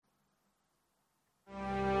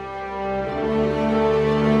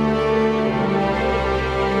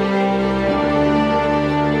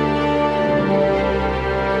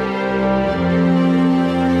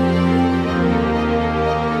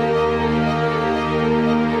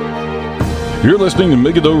You're listening to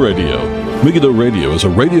Megiddo Radio. Megiddo Radio is a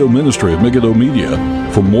radio ministry of Megiddo Media.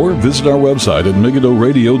 For more, visit our website at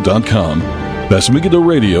megiddoradio.com. That's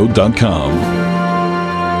megiddoradio.com.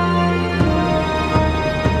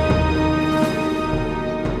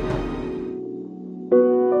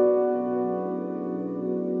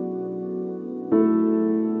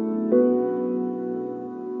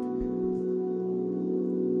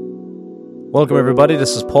 Welcome, everybody.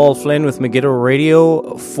 This is Paul Flynn with Megiddo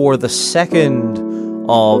Radio for the 2nd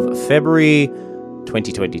of February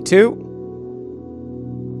 2022.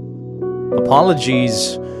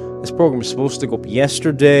 Apologies. This program was supposed to go up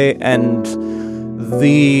yesterday, and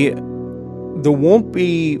there won't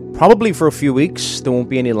be, probably for a few weeks, there won't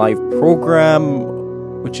be any live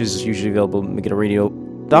program, which is usually available at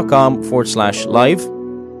megiddoradio.com/live.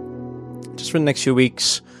 Just for the next few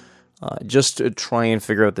weeks. Just to try and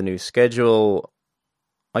figure out the new schedule.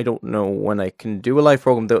 I don't know when I can do a live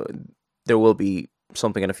program. There will be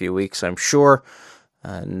something in a few weeks, I'm sure.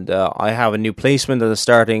 And I have a new placement that is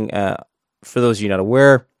starting. For those of you not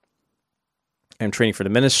aware, I'm training for the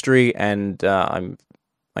ministry, and I'm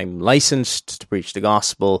licensed to preach the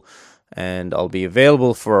gospel. And I'll be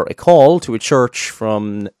available for a call to a church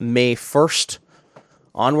from May 1st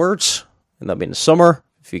onwards, and that'll be in the summer.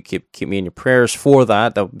 If you keep me in your prayers for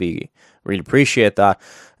that, that would be, really appreciate that.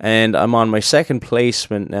 And I'm on my second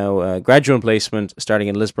placement now, graduate placement, starting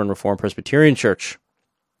in Lisburn Reformed Presbyterian Church.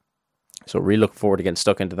 So really looking forward to getting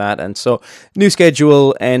stuck into that. And so, new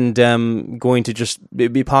schedule, and going to just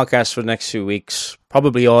be podcasts for the next few weeks,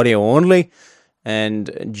 probably audio only,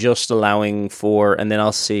 and just allowing for, and then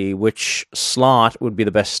I'll see which slot would be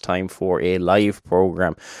the best time for a live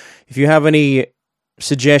program. If you have any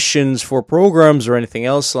suggestions for programs or anything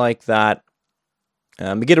else like that,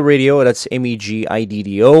 Megiddo Radio, that's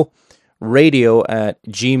MEGIDDO, radio at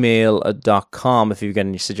gmail.com. If you've got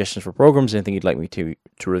any suggestions for programs, anything you'd like me to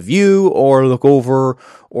review or look over,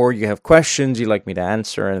 or you have questions you'd like me to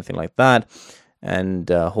answer, anything like that, and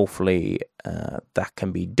hopefully that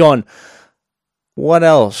can be done. What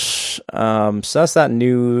else? So that's that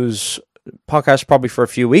news. Podcast probably for a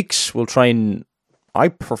few weeks. We'll try and I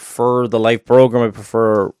prefer the live program. I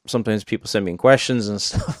prefer sometimes people send me questions and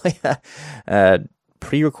stuff like that.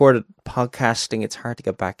 Pre-recorded podcasting, it's hard to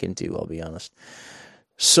get back into, I'll be honest.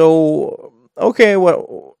 So, okay,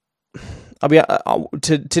 well,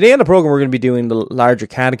 today on the program we're going to be doing the larger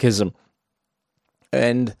catechism.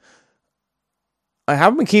 And I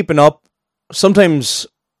haven't been keeping up. Sometimes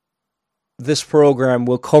this program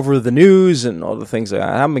will cover the news and all the things like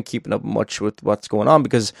that. I haven't been keeping up much with what's going on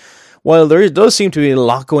because while there does seem to be a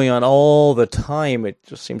lot going on all the time, it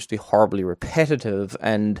just seems to be horribly repetitive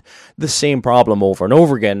and the same problem over and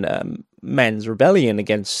over again. Men's rebellion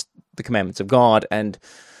against the commandments of God, and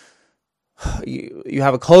you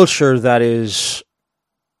have a culture that is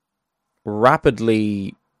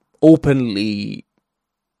rapidly, openly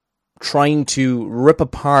trying to rip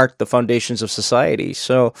apart the foundations of society.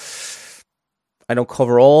 So I don't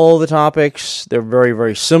cover all the topics. They're very,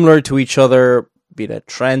 very similar to each other, be that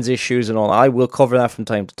trans issues and all. I will cover that from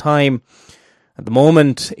time to time. At the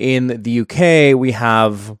moment in the UK, we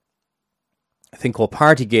have a thing called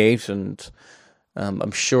Partygate, and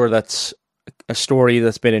I'm sure that's a story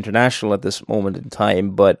that's been international at this moment in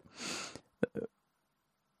time. But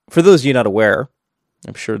for those of you not aware,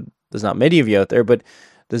 I'm sure there's not many of you out there, but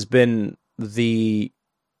there's been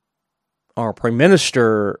our Prime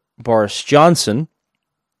Minister, Boris Johnson,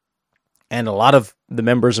 and a lot of the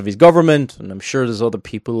members of his government, and I'm sure there's other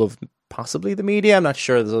people of possibly the media, I'm not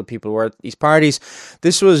sure there's other people who are at these parties.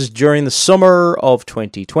 This was during the summer of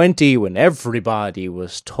 2020 when everybody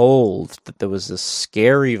was told that there was this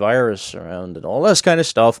scary virus around and all this kind of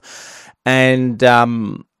stuff. And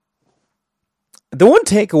the one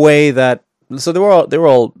takeaway that, so they were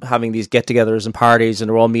all having these get-togethers and parties, and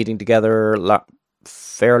they were all meeting together,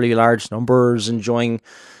 fairly large numbers, enjoying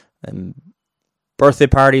birthday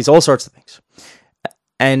parties, all sorts of things.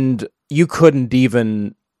 And you couldn't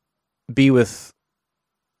even be with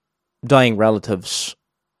dying relatives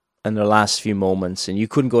in their last few moments, and you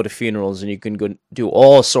couldn't go to funerals, and you couldn't go do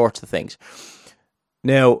all sorts of things.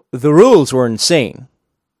 Now, the rules were insane.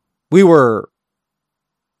 They were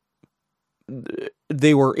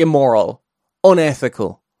immoral,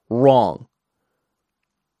 unethical, wrong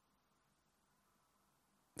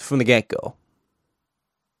from the get-go.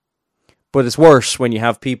 But it's worse when you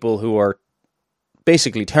have people who are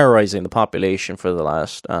basically terrorizing the population for the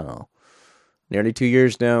last, I don't know, nearly 2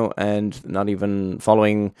 years now, and not even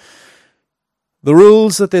following the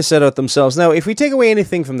rules that they set out themselves. Now, if we take away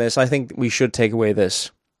anything from this, I think we should take away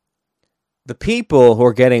this. the people who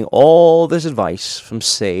are getting all this advice from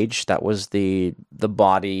SAGE, that was the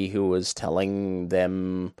body who was telling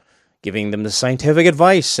them, giving them the scientific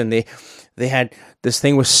advice, and they had, this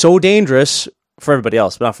thing was so dangerous for everybody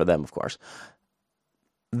else, but not for them, of course,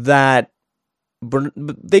 that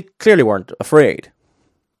they clearly weren't afraid.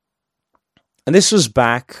 And this was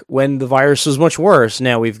back when the virus was much worse.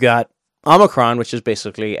 Now we've got Omicron, which is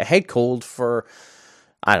basically a head cold for,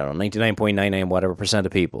 I don't know, 99.99 whatever percent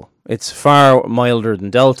of people. It's far milder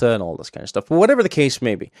than Delta and all this kind of stuff. But whatever the case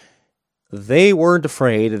may be, they weren't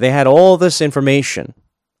afraid. They had all this information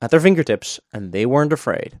at their fingertips, and they weren't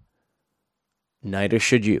afraid. Neither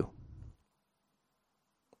should you.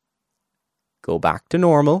 Go back to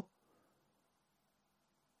normal.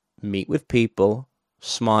 Meet with people.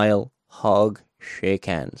 Smile. Hug. Shake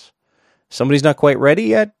hands. If somebody's not quite ready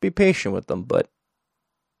yet, be patient with them, but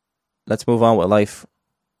let's move on with life,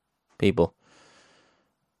 people.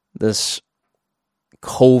 This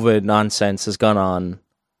COVID nonsense has gone on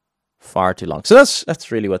far too long. So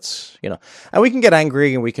that's really what's, and we can get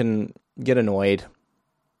angry and we can get annoyed.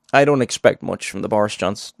 I don't expect much from the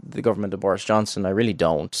government of Boris Johnson. I really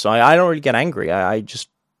don't. So I don't really get angry. I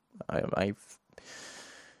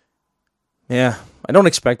don't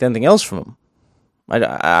expect anything else from him.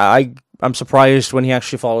 I'm surprised when he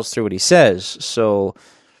actually follows through what he says. So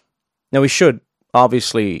now we should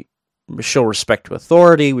obviously show respect to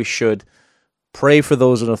authority. We should pray for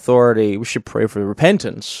those in authority. We should pray for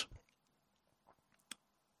repentance.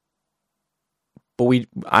 But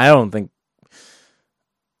I don't think,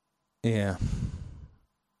 we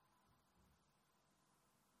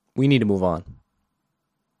need to move on.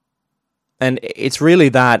 And it's really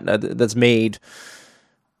that's made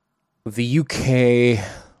the UK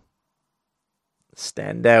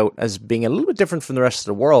stand out as being a little bit different from the rest of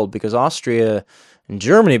the world, because Austria and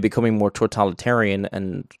Germany becoming more totalitarian,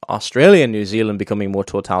 and Australia and New Zealand becoming more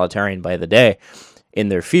totalitarian by the day in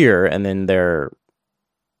their fear, and then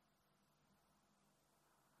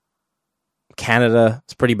Canada,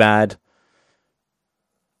 it's pretty bad.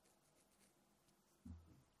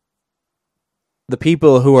 The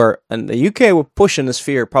people who are in the UK were pushing this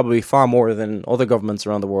fear probably far more than other governments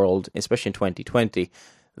around the world, especially in 2020.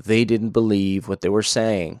 They didn't believe what they were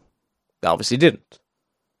saying. They obviously didn't.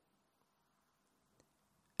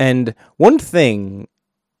 And one thing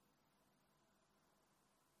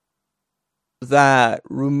that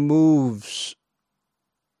removes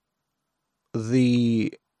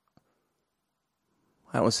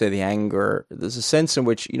I don't want to say the anger. There's a sense in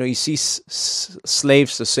which, you see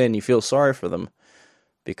slaves to sin, you feel sorry for them.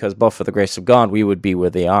 Because but for the grace of God, we would be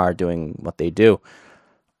where they are, doing what they do.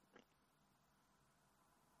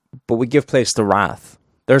 But we give place to wrath.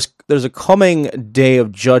 There's a coming day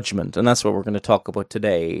of judgment, and that's what we're going to talk about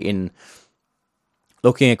today in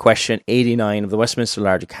looking at question 89 of the Westminster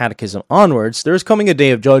Larger Catechism onwards. There is coming a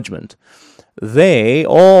day of judgment.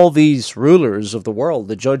 All these rulers of the world,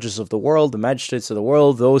 the judges of the world, the magistrates of the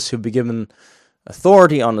world, those who've been given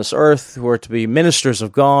authority on this earth, who are to be ministers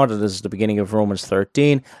of God, and this is the beginning of Romans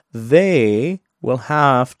 13, they will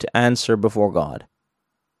have to answer before God.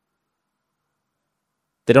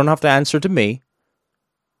 They don't have to answer to me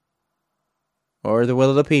or the will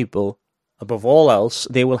of the people. Above all else,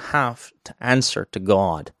 they will have to answer to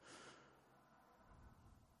God.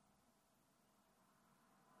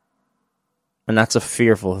 And that's a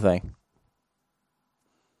fearful thing.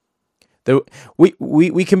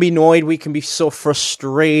 We can be annoyed, we can be so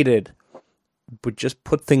frustrated, but just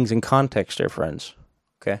put things in context there, friends.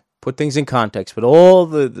 Okay? Put things in context. But all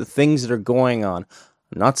the things that are going on,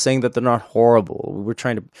 I'm not saying that they're not horrible.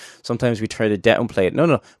 Sometimes we try to downplay it.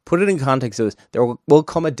 No. Put it in context of this. There will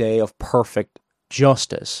come a day of perfect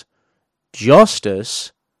justice.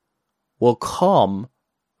 Justice will come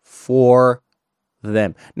for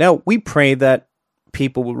them. Now, we pray that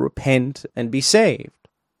people will repent and be saved.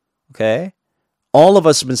 Okay? All of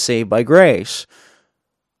us have been saved by grace.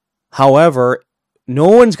 However, no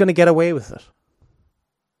one's going to get away with it.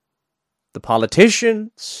 The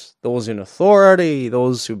politicians, those in authority,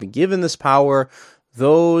 those who've been given this power,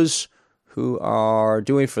 those who are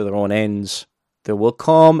doing it for their own ends, there will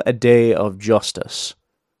come a day of justice.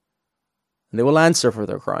 And they will answer for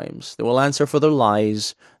their crimes. They will answer for their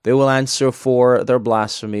lies. They will answer for their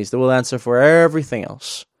blasphemies. They will answer for everything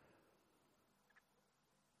else.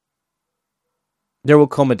 There will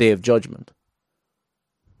come a day of judgment.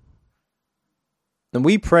 And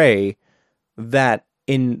we pray that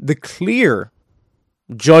in the clear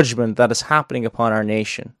judgment that is happening upon our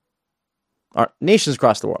nations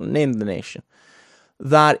across the world, name the nation,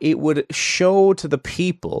 that it would show to the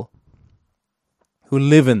people who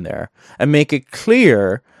live in there and make it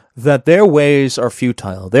clear that their ways are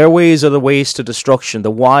futile. Their ways are the ways to destruction,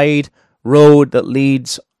 the wide road that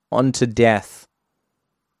leads unto death.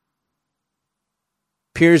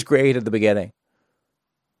 Appears great at the beginning,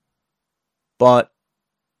 but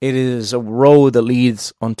it is a road that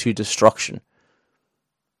leads unto destruction.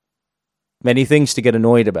 Many things to get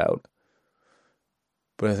annoyed about.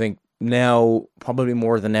 But I think now, probably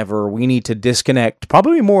more than ever, we need to disconnect.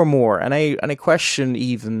 Probably more and more. And I question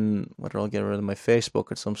even whether I'll get rid of my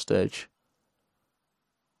Facebook at some stage.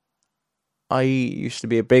 I used to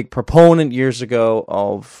be a big proponent years ago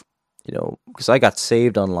of, because I got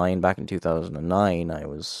saved online back in 2009.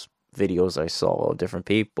 Videos I saw of different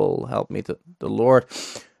people help me to the Lord.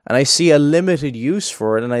 And I see a limited use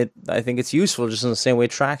for it. And I think it's useful just in the same way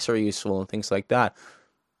tracks are useful and things like that.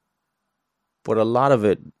 But a lot of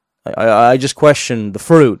it, I just question the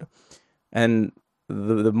fruit. And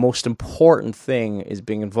the most important thing is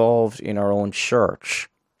being involved in our own church.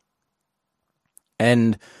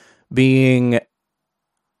 And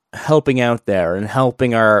helping out there and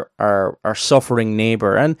helping our suffering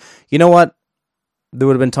neighbor. And you know what? There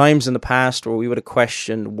would have been times in the past where we would have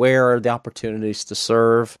questioned, where are the opportunities to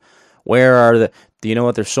serve? Where are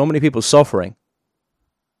there's so many people suffering.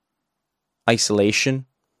 Isolation.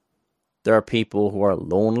 There are people who are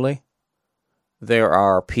lonely. There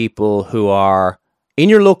are people who are in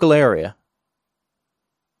your local area.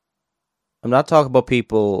 I'm not talking about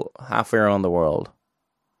people halfway around the world.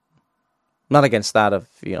 I'm not against that if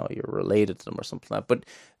you're related to them or something like that. But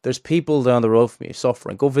there's people down the road from you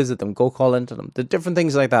suffering. Go visit them. Go call into them. The different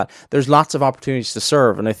things like that. There's lots of opportunities to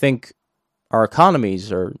serve. And I think our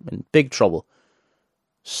economies are in big trouble.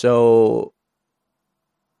 So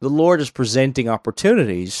the Lord is presenting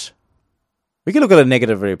opportunities. We can look at it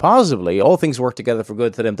negatively, very positively. All things work together for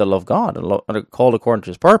good to them that love God and are called according to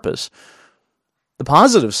His purpose. The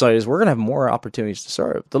positive side is we're going to have more opportunities to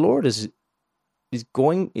serve. The Lord is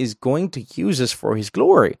going to use us for His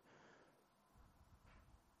glory.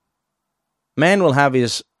 Man will have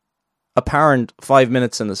his apparent 5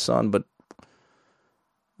 minutes in the sun, but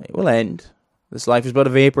it will end. This life is but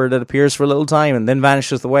a vapor that appears for a little time and then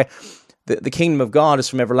vanishes away. The kingdom of God is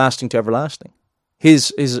from everlasting to everlasting.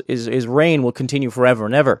 His reign will continue forever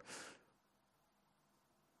and ever.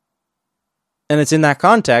 And it's in that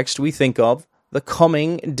context we think of the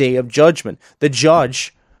coming day of judgment. The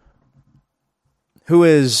judge who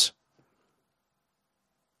is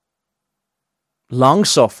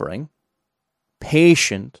long-suffering,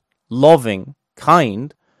 patient, loving,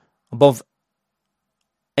 kind, above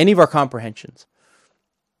any of our comprehensions.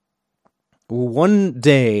 One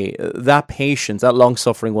day, that patience, that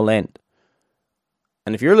long-suffering will end.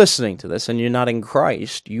 And if you're listening to this and you're not in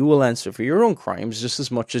Christ, you will answer for your own crimes just as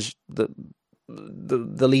much as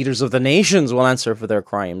the leaders of the nations will answer for their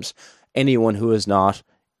crimes. Anyone who is not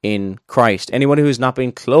in Christ, anyone who has not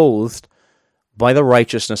been clothed by the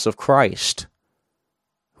righteousness of Christ,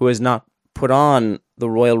 who has not put on the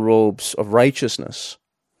royal robes of righteousness,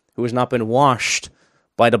 who has not been washed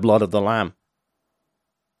by the blood of the Lamb.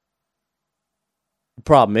 The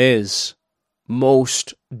problem is,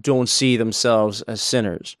 most don't see themselves as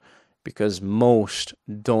sinners because most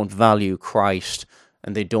don't value Christ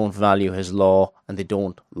and they don't value His law and they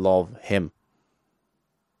don't love Him.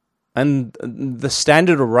 And the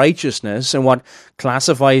standard of righteousness and what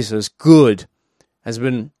classifies as good has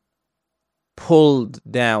been pulled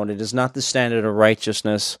down. It is not the standard of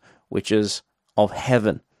righteousness which is of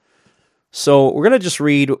heaven. So we're going to just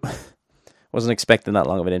read, wasn't expecting that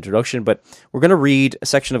long of an introduction, but we're going to read a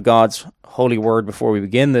section of God's holy word before we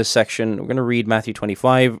begin this section. We're going to read Matthew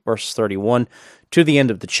 25, verse 31 to the end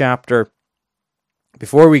of the chapter.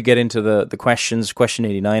 Before we get into the questions, question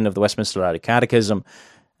 89 of the Westminster Radical Catechism,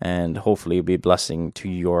 and hopefully it'll be a blessing to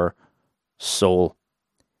your soul.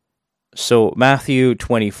 So Matthew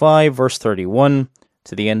 25, verse 31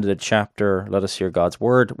 to the end of the chapter, let us hear God's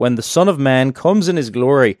word. When the Son of Man comes in His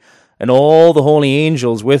glory, and all the holy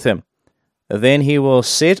angels with Him, then He will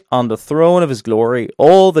sit on the throne of His glory.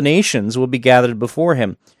 All the nations will be gathered before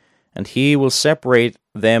Him, and He will separate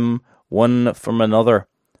them one from another,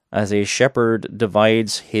 as a shepherd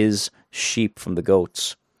divides his sheep from the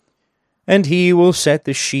goats. And He will set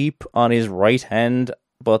the sheep on His right hand,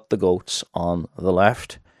 but the goats on the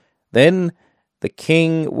left. Then the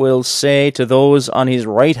King will say to those on His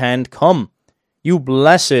right hand, Come, you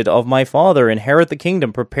blessed of my Father, inherit the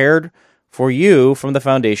kingdom prepared for you from the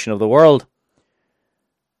foundation of the world.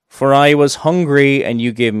 For I was hungry, and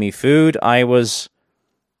you gave me food. I was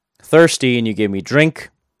thirsty, and you gave me drink.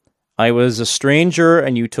 I was a stranger,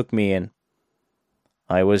 and you took me in.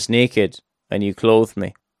 I was naked, and you clothed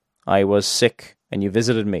me. I was sick, and you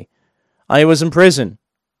visited me. I was in prison,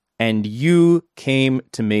 and you came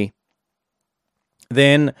to me.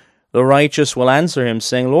 Then the righteous will answer him,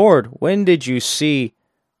 saying, Lord, when did we see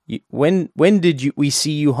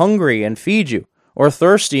you hungry and feed you, or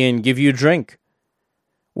thirsty and give you drink?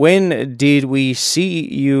 When did we see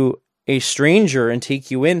you a stranger and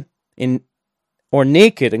take you in, or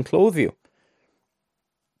naked and clothe you?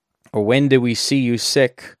 Or when did we see you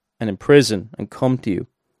sick and in prison and come to you?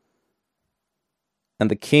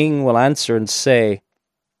 And the king will answer and say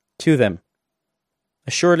to them,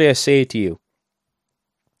 Assuredly I say to you,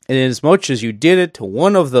 inasmuch as you did it to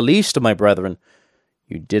one of the least of my brethren,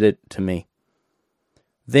 you did it to me.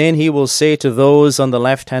 Then he will say to those on the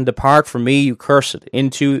left hand, Depart from me, you cursed,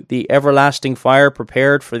 into the everlasting fire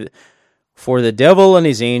prepared for the devil and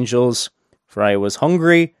his angels. For I was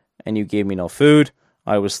hungry, and you gave me no food.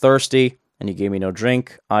 I was thirsty, and you gave me no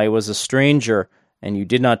drink. I was a stranger, and you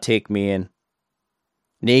did not take me in.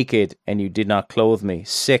 Naked, and you did not clothe me.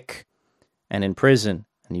 Sick, and in prison,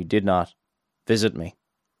 and you did not visit me.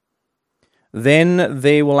 Then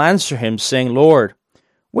they will answer him, saying, Lord,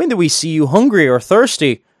 when did we see you hungry or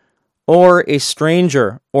thirsty, or a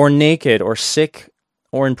stranger, or naked, or sick,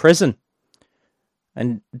 or in prison,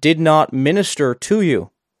 and did not minister to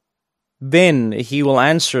you? Then he will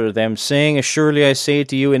answer them, saying, Assuredly I say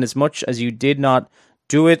to you, inasmuch as you did not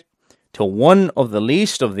do it to one of the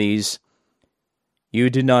least of these, you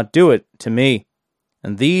did not do it to me.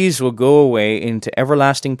 And these will go away into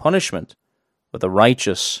everlasting punishment, but the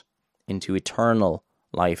righteous into eternal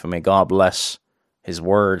life. And may God bless his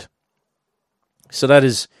word. So that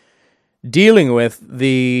is dealing with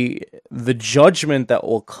the judgment that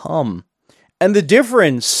will come, and the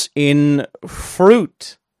difference in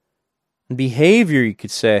fruit and behavior, you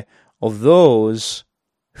could say, of those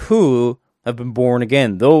who have been born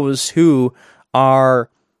again, those who are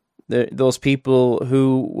those people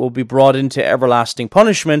who will be brought into everlasting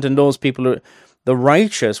punishment, and those people who, the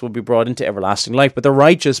righteous, will be brought into everlasting life, but the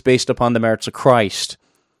righteous based upon the merits of Christ.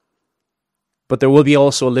 But there will be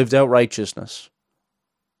also a lived out righteousness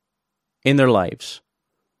in their lives.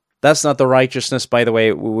 That's not the righteousness, by the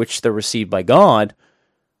way, which they're received by God,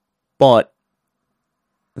 but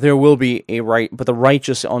there will be but the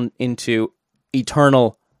righteous into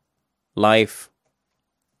eternal life.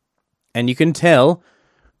 And you can tell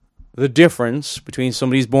the difference between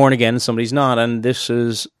somebody's born again and somebody's not, and this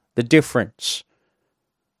is the difference.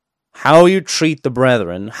 How you treat the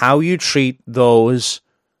brethren, how you treat those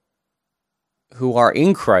who are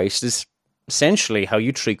in Christ, is essentially how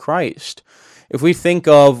you treat Christ. If we think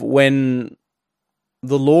of when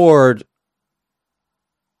the Lord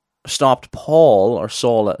stopped Paul, or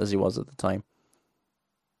Saul as he was at the time,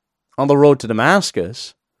 on the road to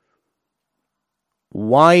Damascus,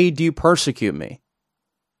 why do you persecute me?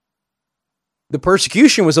 The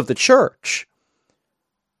persecution was of the church,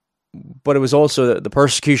 but it was also the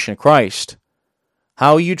persecution of Christ.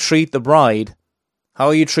 How you treat the bride,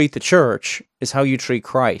 how you treat the church, is how you treat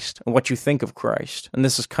Christ and what you think of Christ. And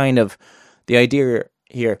this is kind of the idea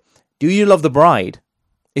here. Do you love the bride?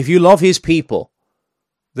 If you love his people,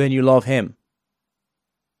 then you love him.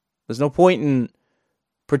 There's no point in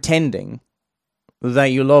pretending that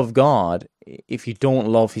you love God if you don't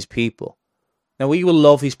love his people. Now, we will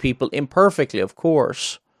love his people imperfectly, of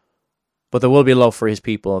course, but there will be love for his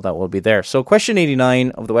people that will be there. So, question 89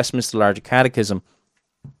 of the Westminster Larger Catechism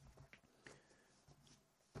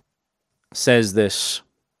says this: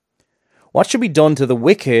 What shall be done to the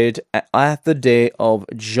wicked at the day of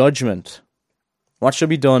judgment? What shall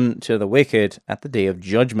be done to the wicked at the day of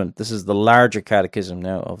judgment? This is the Larger Catechism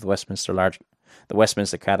now of the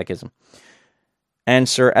Westminster Catechism.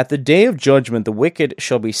 Answer: At the day of judgment, the wicked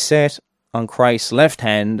shall be set on Christ's left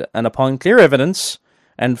hand, and upon clear evidence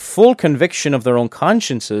and full conviction of their own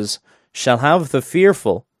consciences shall have the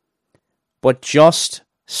fearful but just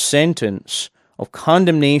sentence of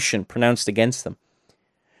condemnation pronounced against them,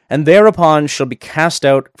 and thereupon shall be cast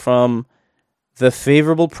out from the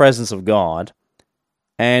favorable presence of God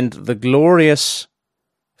and the glorious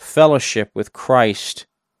fellowship with Christ,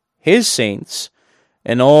 his saints,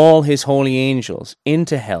 and all his holy angels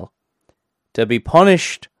into hell, to be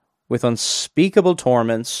punished with unspeakable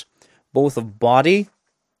torments, both of body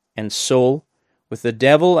and soul, with the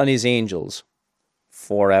devil and his angels,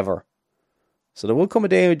 forever. So there will come a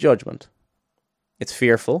day of judgment. It's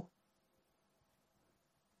fearful,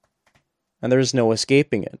 and there is no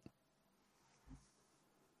escaping it.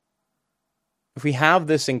 If we have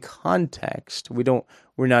this in context, we're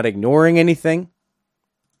not ignoring anything.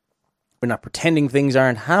 We're not pretending things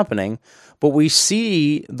aren't happening, but we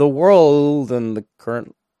see the world and the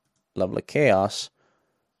current level of chaos,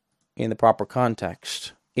 in the proper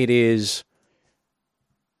context. It is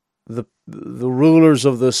the rulers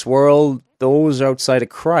of this world, those outside of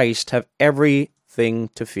Christ, have everything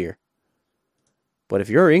to fear. But if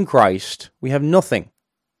you're in Christ, we have nothing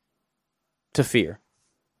to fear.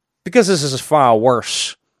 Because this is far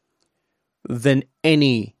worse than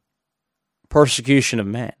any persecution of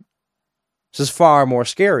man. This is far more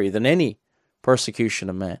scary than any persecution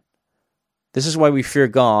of man. This is why we fear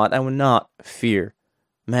God and will not fear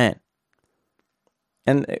man.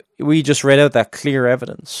 And we just read out that clear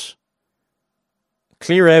evidence.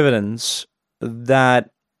 Clear evidence that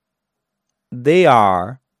they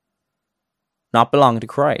are not belonging to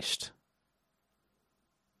Christ.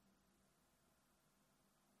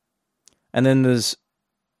 And then there's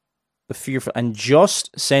the fearful and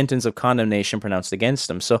just sentence of condemnation pronounced against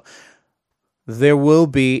them. So there will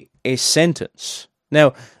be a sentence.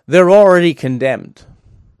 Now, they're already condemned.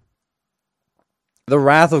 The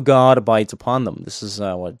wrath of God abides upon them. This is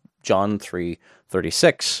what John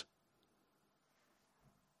 3:36.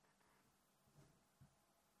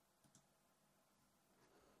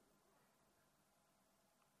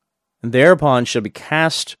 And thereupon shall be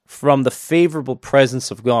cast from the favorable presence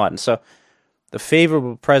of God. And so, the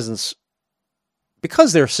favorable presence,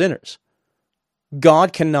 because they're sinners,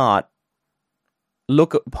 God cannot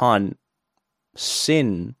look upon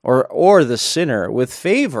sin or the sinner with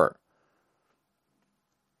favor.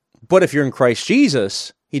 But if you're in Christ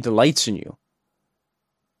Jesus, He delights in you.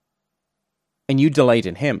 And you delight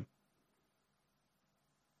in Him.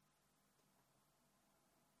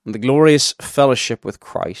 And the glorious fellowship with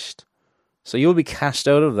Christ. So you'll be cast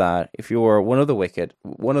out of that if you are one of the wicked,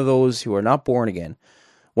 one of those who are not born again,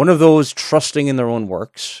 one of those trusting in their own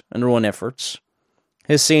works and their own efforts,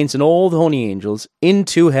 His saints and all the holy angels,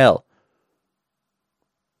 into hell,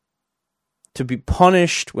 to be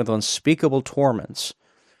punished with unspeakable torments.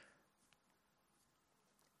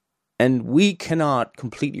 And we cannot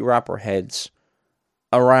completely wrap our heads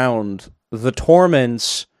around the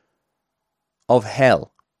torments of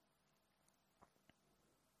hell.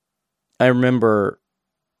 I remember,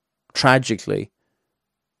 tragically,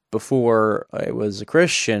 before I was a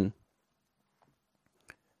Christian,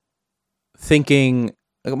 thinking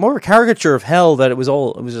more of a caricature of hell, that it was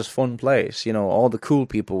just a fun place. You know, all the cool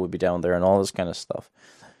people would be down there and all this kind of stuff.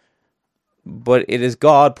 But it is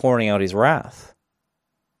God pouring out His wrath,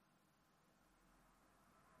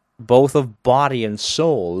 both of body and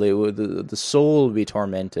soul. The soul will be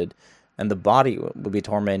tormented, and the body will be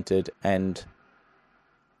tormented, and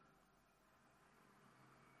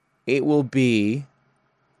it will be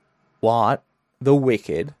what the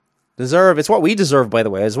wicked deserve. It's what we deserve, by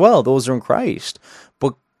the way, as well. Those are in Christ.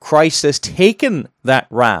 But Christ has taken that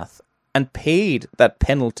wrath and paid that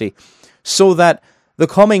penalty, so that the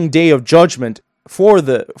coming day of judgment for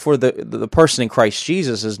the person in Christ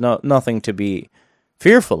Jesus is nothing to be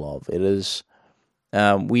fearful of. It is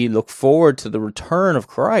we look forward to the return of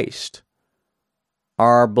Christ,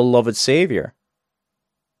 our beloved Savior.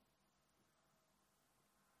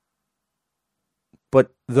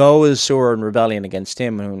 But those who are in rebellion against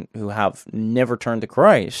Him, who have never turned to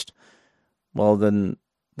Christ, well, then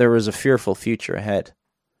there is a fearful future ahead.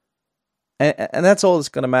 And that's all that's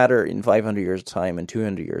going to matter in 500 years' time and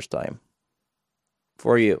 200 years' time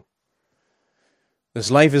for you. This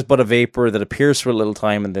life is but a vapor that appears for a little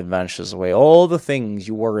time and then vanishes away. All the things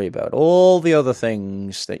you worry about, all the other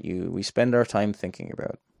things that we spend our time thinking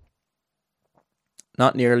about,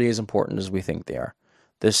 not nearly as important as we think they are.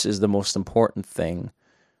 This is the most important thing.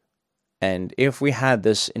 And if we had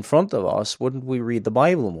this in front of us, wouldn't we read the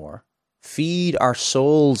Bible more? Feed our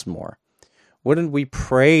souls more? Wouldn't we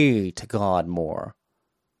pray to God more?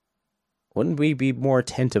 Wouldn't we be more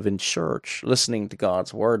attentive in church, listening to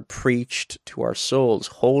God's word preached to our souls?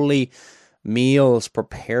 Holy meals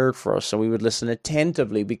prepared for us, so we would listen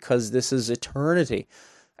attentively, because this is eternity.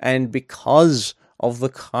 And because of the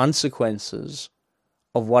consequences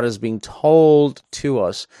of what is being told to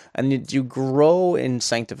us. And you grow in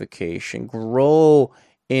sanctification, grow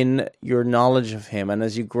in your knowledge of Him. And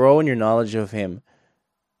as you grow in your knowledge of Him,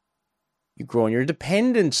 you grow in your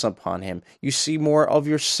dependence upon Him. You see more of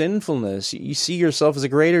your sinfulness. You see yourself as a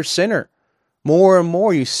greater sinner. More and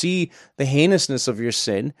more you see the heinousness of your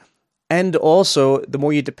sin. And also, the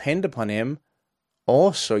more you depend upon Him,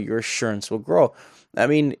 also your assurance will grow. I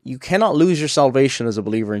mean, you cannot lose your salvation as a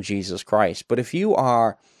believer in Jesus Christ. But if you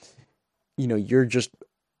are, you're just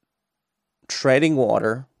treading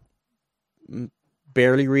water,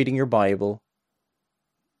 barely reading your Bible,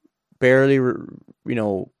 barely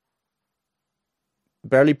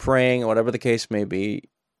praying, or whatever the case may be,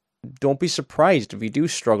 don't be surprised if you do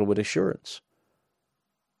struggle with assurance.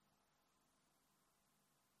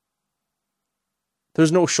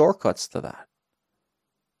 There's no shortcuts to that.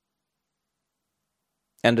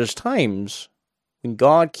 And there's times when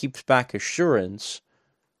God keeps back assurance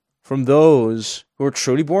from those who are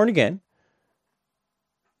truly born again,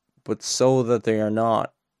 but so that they are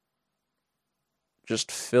not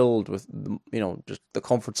just filled with, just the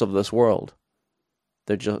comforts of this world.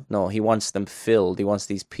 He wants them filled. He wants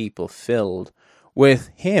these people filled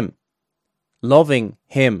with Him, loving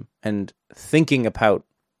Him and thinking about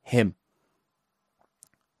Him.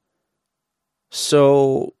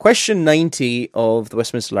 So, question 90 of the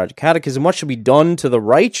Westminster Larger Catechism, what shall be done to the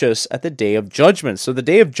righteous at the day of judgment? So the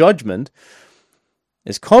day of judgment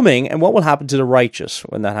is coming, and what will happen to the righteous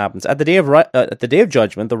when that happens? At the day of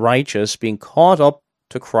judgment, the righteous, being caught up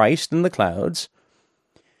to Christ in the clouds,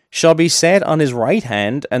 shall be set on His right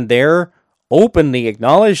hand, and there, openly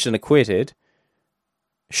acknowledged and acquitted,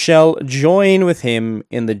 shall join with Him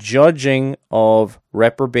in the judging of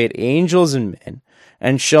reprobate angels and men,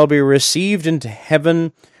 and shall be received into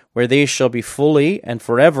heaven, where they shall be fully and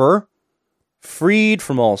forever freed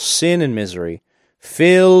from all sin and misery,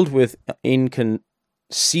 filled with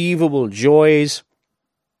inconceivable joys,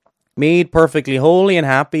 made perfectly holy and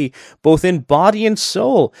happy, both in body and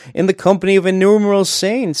soul, in the company of innumerable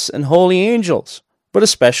saints and holy angels, but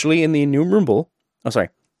especially in the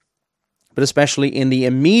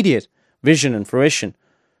immediate vision and fruition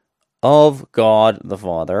of God the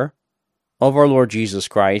Father, of our Lord Jesus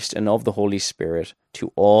Christ, and of the Holy Spirit,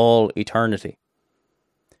 to all eternity.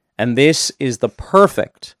 And this is the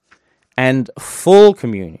perfect and full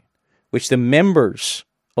communion which the members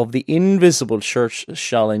of the invisible church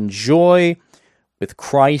shall enjoy with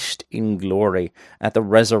Christ in glory at the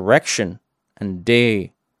resurrection and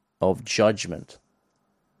day of judgment.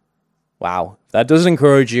 Wow, if that doesn't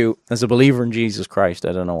encourage you as a believer in Jesus Christ,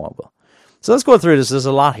 I don't know what will. So let's go through this. There's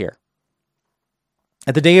a lot here.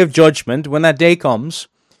 At the day of judgment, when that day comes,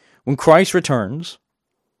 when Christ returns,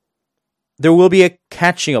 there will be a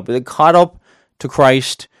catching up. They're caught up to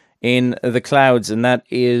Christ in the clouds, and that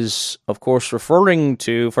is, of course, referring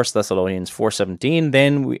to 1 Thessalonians 4:17.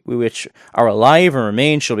 Then we which are alive and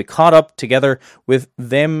remain shall be caught up together with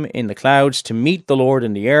them in the clouds to meet the Lord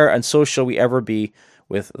in the air, and so shall we ever be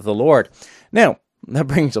with the Lord. Now, that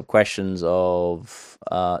brings up questions of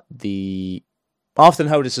often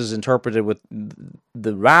how this is interpreted with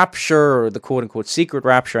the rapture, or the quote-unquote secret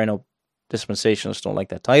rapture. I know dispensationalists don't like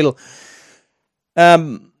that title.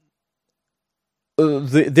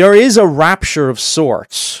 There is a rapture of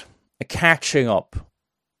sorts, a catching up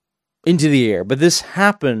into the air, but this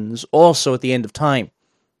happens also at the end of time.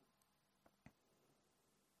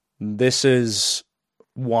 This is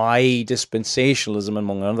why dispensationalism,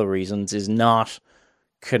 among other reasons, is not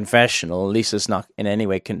confessional. At least it's not in any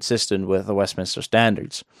way consistent with the Westminster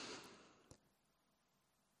Standards.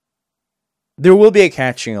 There will be a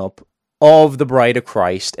catching up of the bride of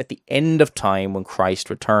Christ at the end of time when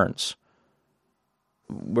Christ returns.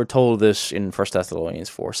 We're told this in 1 Thessalonians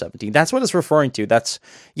 4:17. That's what it's referring to.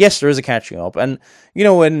 Yes, there is a catching up. And,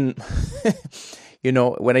 when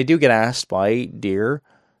I do get asked by dear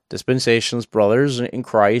dispensationalist brothers in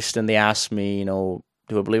Christ, and they ask me, do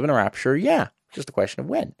I believe in a rapture? Yeah, just a question of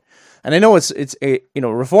when. And I know it's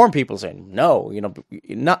Reformed people saying, no,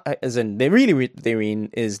 not as in, they mean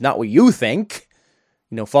is not what you think,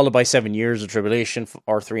 followed by 7 years of tribulation,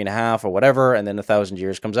 or 3.5, or whatever, and then 1,000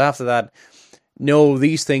 years comes after that. No,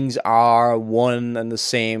 these things are one and the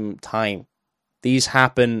same time. These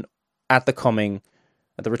happen at the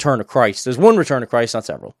return of Christ. There's one return of Christ, not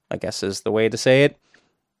several, I guess is the way to say it.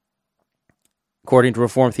 According to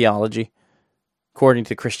Reformed theology, according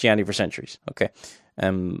to Christianity for centuries. Okay.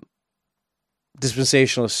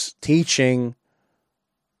 Dispensationalist teaching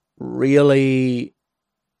really,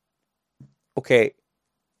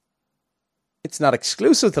 it's not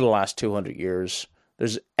exclusive to the last 200 years.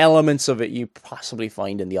 There's elements of it you possibly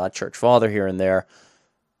find in the odd church father here and there,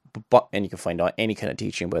 and you can find out any kind of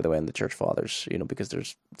teaching, by the way, in the church fathers, because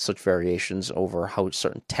there's such variations over how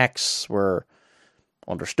certain texts were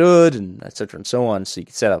understood, and etc. and so on. So you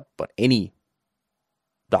can set up any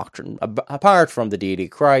doctrine apart from the deity of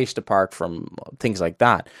Christ, apart from things like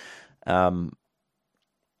that. But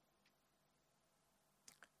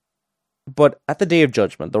at the day of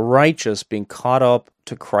judgment, the righteous being caught up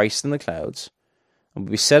to Christ in the clouds, and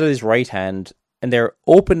will be set at His right hand, and they're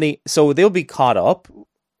openly, so they'll be caught up.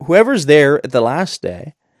 Whoever's there at the last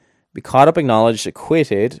day, be caught up, acknowledged,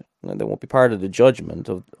 acquitted, and they won't be part of the judgment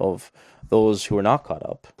of those who are not caught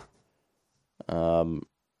up.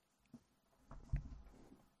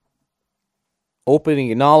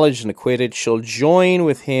 Openly acknowledged and acquitted shall join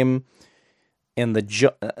with Him in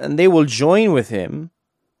and they will join with Him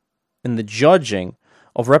in the judging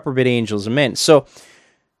of reprobate angels and men. So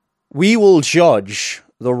we will judge,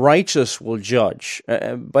 the righteous will judge.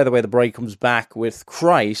 By the way, the bride comes back with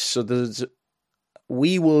Christ, so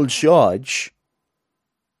we will judge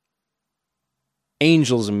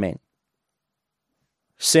angels and men,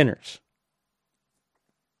 sinners.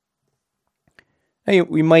 Now,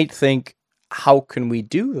 we might think, how can we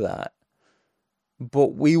do that?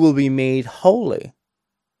 But we will be made holy.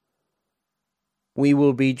 We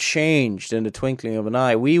will be changed in the twinkling of an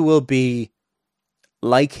eye. We will be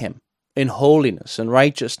like him in holiness and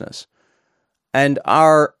righteousness. And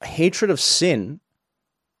our hatred of sin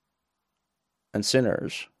and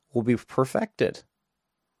sinners will be perfected.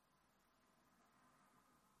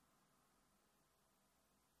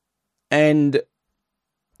 And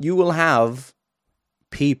you will have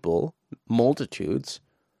people, multitudes,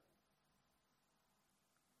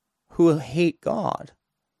 who hate God.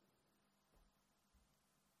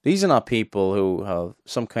 These are not people who have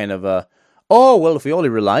some kind of if we only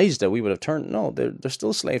realized that we would have turned. No, they're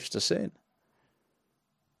still slaves to sin.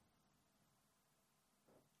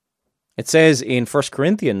 It says in 1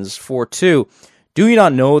 Corinthians 4:2, "Do you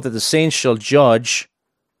not know that the saints shall judge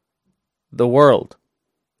the world?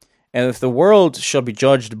 And if the world shall be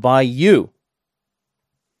judged by you."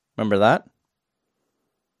 Remember that?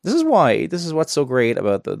 This is what's so great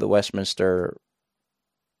about the Westminster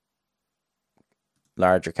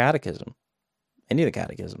Larger Catechism, any of the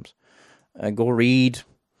catechisms. Go read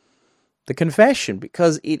the Confession,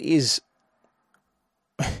 because it is,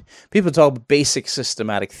 people talk about basic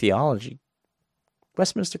systematic theology.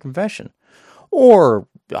 Westminster Confession, or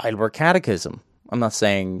Heidelberg Catechism. I'm not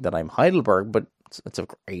saying that I'm Heidelberg, but it's a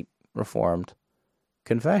great Reformed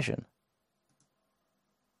confession.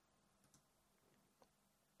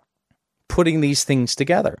 Putting these things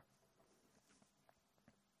together.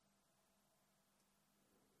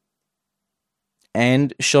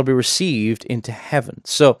 And shall be received into heaven.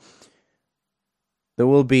 So, there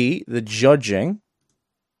will be the judging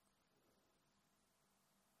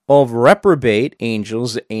of reprobate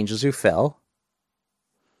angels, the angels who fell,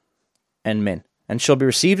 and men. And shall be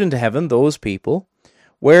received into heaven, those people,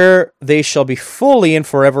 where they shall be fully and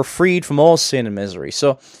forever freed from all sin and misery.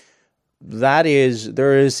 So, there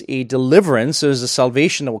is a deliverance, there's a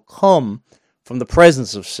salvation that will come from the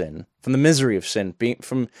presence of sin, from the misery of sin,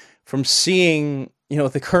 from seeing,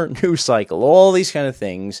 the current news cycle, all these kind of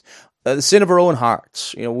things, the sin of our own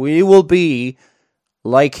hearts. We will be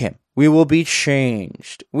like him. We will be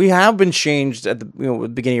changed. We have been changed at the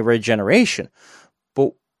beginning of regeneration,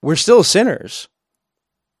 but we're still sinners.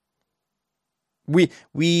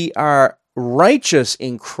 We are righteous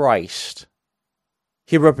in Christ.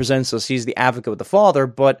 He represents us. He's the advocate with the Father,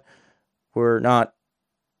 but we're not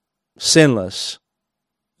sinless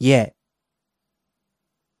yet.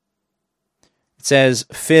 It says,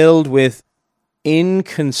 filled with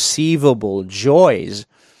inconceivable joys.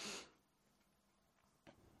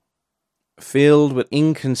 Filled with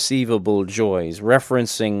inconceivable joys.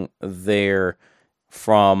 Referencing there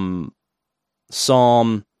from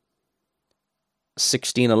Psalm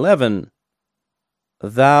 16:11.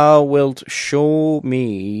 Thou wilt show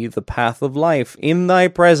me the path of life. In thy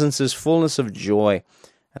presence is fullness of joy.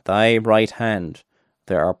 At thy right hand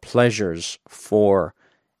there are pleasures for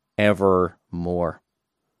evermore.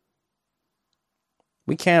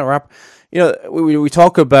 We can't wrap... we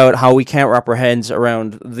talk about how we can't wrap our heads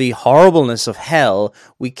around the horribleness of hell.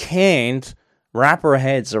 We can't wrap our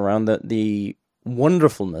heads around the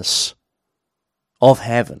wonderfulness of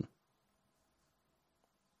heaven.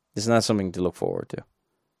 Isn't that something to look forward to?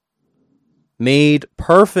 Made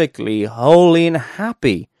perfectly holy and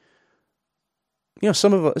happy.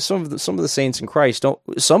 Some of the saints in Christ don't.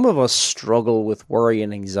 Some of us struggle with worry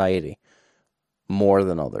and anxiety more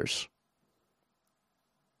than others.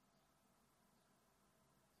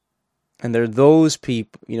 And there are those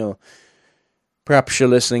people, perhaps you're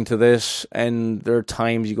listening to this, and there are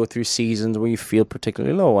times you go through seasons where you feel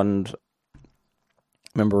particularly low. And I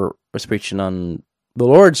remember I was preaching on the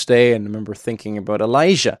Lord's Day, and I remember thinking about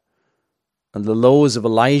Elijah and the lows of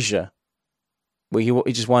Elijah, where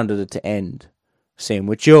he just wanted it to end. Same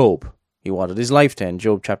with Job. He wanted his life to end,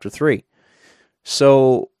 Job chapter 3.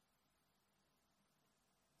 So,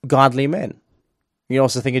 godly men. You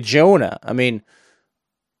also think of Jonah. I mean,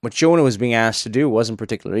 what Jonah was being asked to do wasn't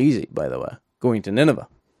particularly easy, by the way. Going to Nineveh.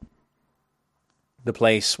 The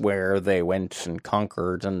place where they went and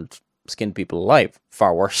conquered and skinned people alive.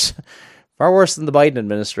 Far worse. Far worse than the Biden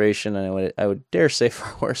administration, and I would dare say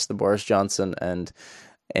far worse than Boris Johnson and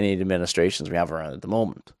any administrations we have around at the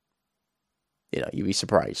moment. You'd be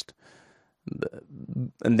surprised.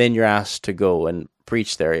 and then you're asked to go and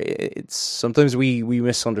preach there. It's sometimes we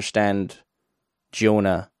misunderstand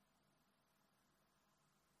Jonah.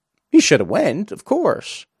 He should have went, of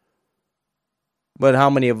course. But how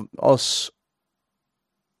many of us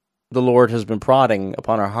the Lord has been prodding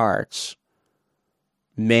upon our hearts?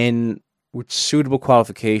 Men with suitable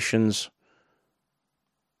qualifications.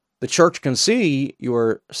 The church can see you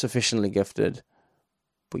are sufficiently gifted,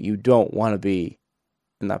 but you don't want to be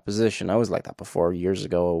in that position. I was like that before, years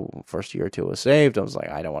ago. First year or two I was saved, I was like,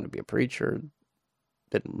 I don't want to be a preacher.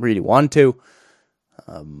 Didn't really want to.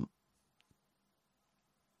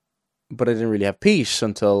 But I didn't really have peace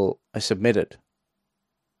until I submitted.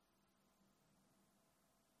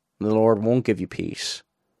 The Lord won't give you peace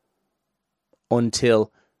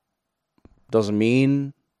until, doesn't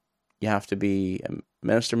mean you have to be a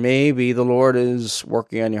minister. Maybe the Lord is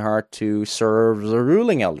working on your heart to serve as a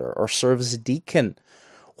ruling elder or serve as a deacon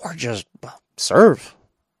or just serve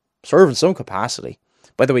in some capacity.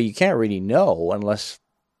 By the way, you can't really know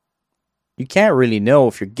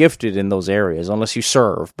if you're gifted in those areas unless you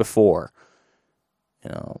serve before.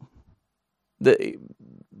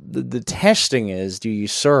 The testing is, do you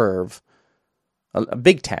serve? A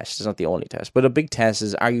big test is not the only test, but a big test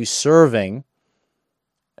is, are you serving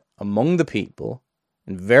among the people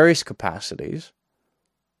in various capacities,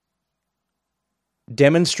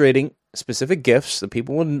 demonstrating specific gifts that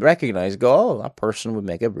people wouldn't recognize, go, oh, that person would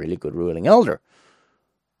make a really good ruling elder.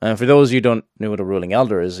 And for those of you who don't know what a ruling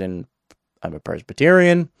elder is, I'm a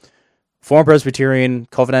Presbyterian, former Presbyterian,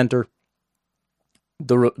 Covenanter.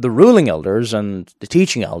 The ruling elders and the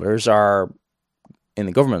teaching elders are, in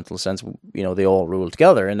the governmental sense, they all rule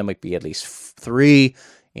together, and there might be at least 3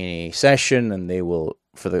 in a session, and they will,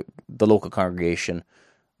 for the local congregation,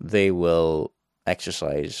 they will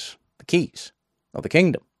exercise the keys of the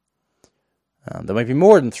kingdom. There might be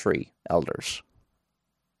more than 3 elders,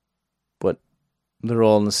 but they're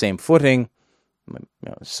all on the same footing.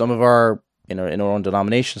 Some of in our own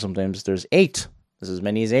denomination, sometimes there's 8. There's as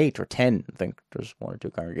many as 8 or 10. I think there's 1 or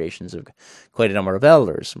 2 congregations of quite a number of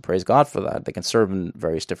elders, and praise God for that. They can serve in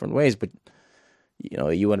various different ways, but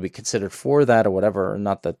you want to be considered for that or whatever.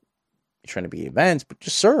 Not that you're trying to be advanced, but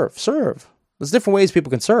just serve. There's different ways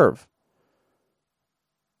people can serve.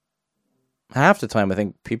 Half the time, I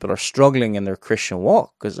think people are struggling in their Christian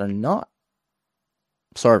walk because they're not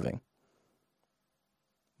serving.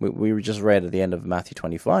 We just read at the end of Matthew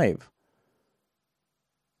 25.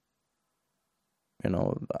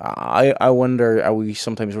 I wonder,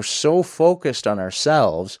 we're so focused on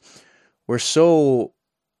ourselves, we're so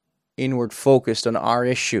inward focused on our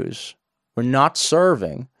issues, we're not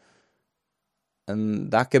serving,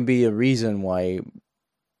 and that can be a reason why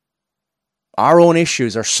our own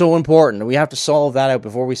issues are so important. We have to solve that out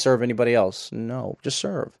before we serve anybody else. No, just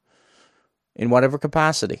serve in whatever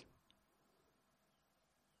capacity.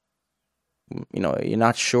 You're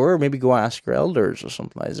not sure, maybe go ask your elders or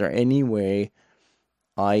something. Is there any way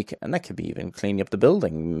and that could be even cleaning up the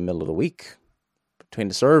building in the middle of the week, between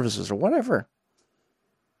the services or whatever.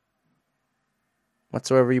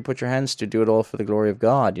 Whatsoever you put your hands to, do it all for the glory of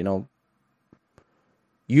God.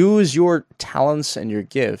 Use your talents and your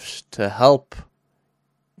gifts to help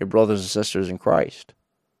your brothers and sisters in Christ.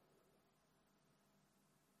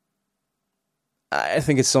 I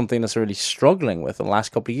think it's something that's really struggling with in the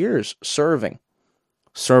last couple of years. Serving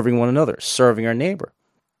one another, serving our neighbor,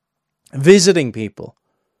 visiting people.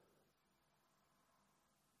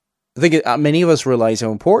 I think many of us realize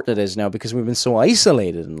how important it is now because we've been so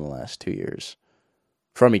isolated in the last 2 years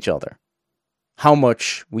from each other. How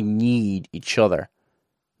much we need each other.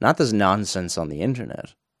 Not this nonsense on the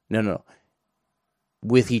internet. No.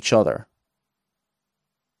 With each other.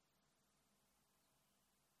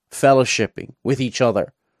 Fellowshipping with each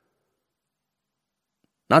other.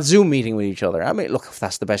 Not Zoom meeting with each other. I mean, look, if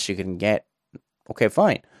that's the best you can get, okay,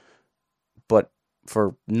 fine. But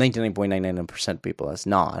for 99.99% of people, that's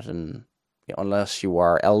not. And unless you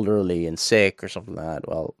are elderly and sick or something like that,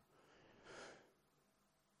 well,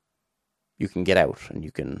 you can get out and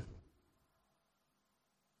you can...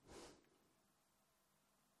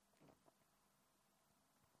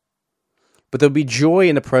 But there'll be joy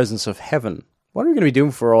in the presence of heaven. What are we going to be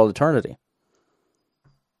doing for all eternity?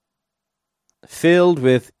 Filled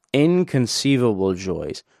with inconceivable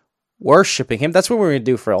joys. Worshipping Him. That's what we're going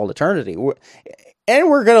to do for all eternity. And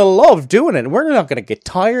we're going to love doing it. We're not going to get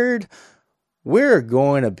tired. We're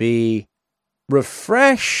going to be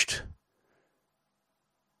refreshed.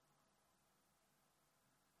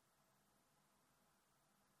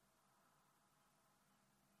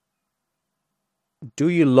 Do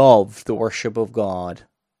you love the worship of God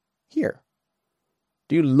here?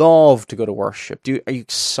 Do you love to go to worship? Are you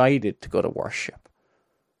excited to go to worship?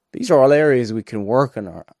 These are all areas we can work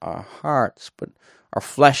on our hearts, but our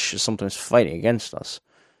flesh is sometimes fighting against us.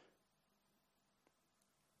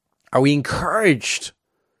 Are we encouraged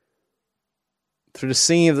through the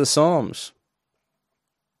singing of the Psalms?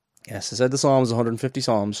 Yes, I said the Psalms, 150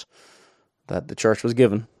 Psalms that the church was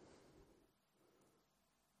given.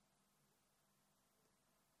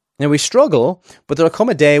 Now we struggle, but there'll come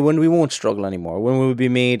a day when we won't struggle anymore, when we will be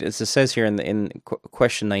made, as it says here in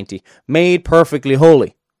question 90, made perfectly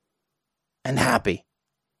holy and happy.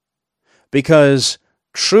 Because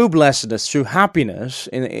true blessedness, true happiness,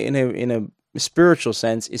 in a spiritual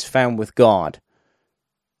sense, is found with God.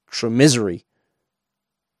 True misery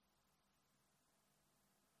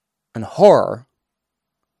and horror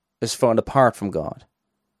is found apart from God.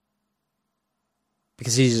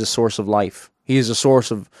 Because He is a source of life. He is a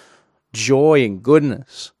source of joy and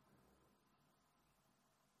goodness.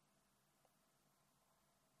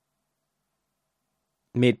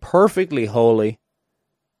 Made perfectly holy,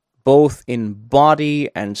 both in body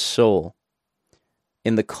and soul,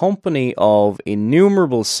 in the company of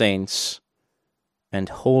innumerable saints and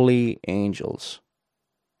holy angels.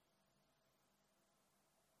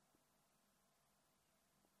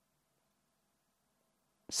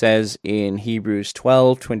 It says in Hebrews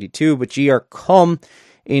 12:22, but ye are come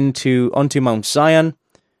unto Mount Zion,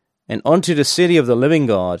 and unto the city of the living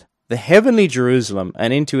God, the heavenly Jerusalem,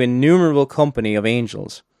 and into innumerable company of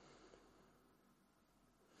angels.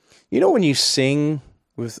 You know, when you sing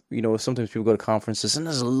with, sometimes people go to conferences and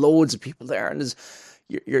there's loads of people there, and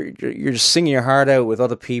you're just singing your heart out with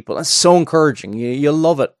other people. That's so encouraging. You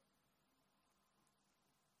love it.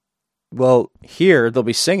 Well, here they'll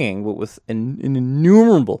be singing with an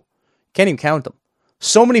innumerable, can't even count them.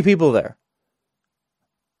 So many people there.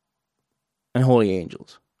 And holy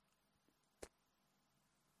angels.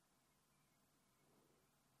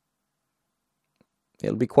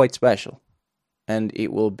 It'll be quite special. And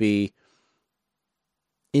it will be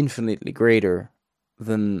infinitely greater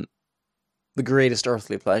than the greatest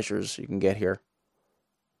earthly pleasures you can get here.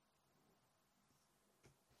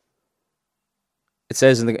 It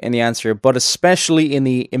says in the answer, but especially in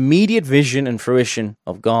the immediate vision and fruition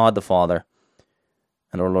of God the Father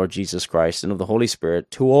and our Lord Jesus Christ and of the Holy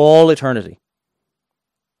Spirit to all eternity.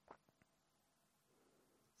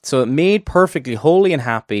 So it made perfectly holy and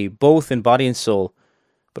happy, both in body and soul,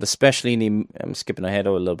 but especially in the, I'm skipping ahead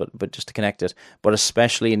a little bit, but just to connect it, but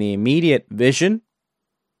especially in the immediate vision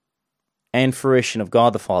and fruition of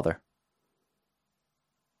God the Father.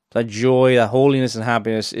 That joy, that holiness and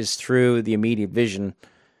happiness is through the immediate vision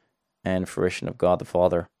and fruition of God the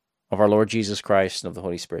Father, of our Lord Jesus Christ and of the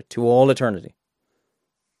Holy Spirit, to all eternity.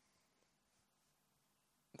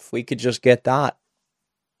 If we could just get that,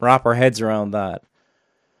 wrap our heads around that,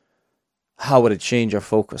 how would it change our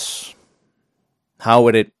focus? How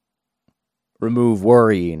would it remove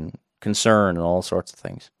worry and concern and all sorts of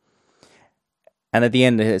things? And at the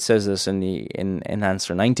end it says this in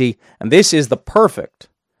answer 90, and this is the perfect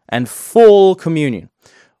and full communion.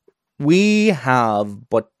 We have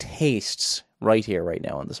but tastes right here, right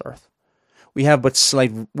now on this earth. We have but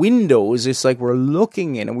slight windows. It's like we're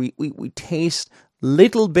looking in and we taste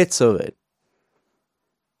little bits of it,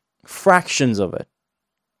 fractions of it.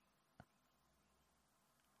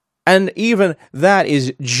 And even that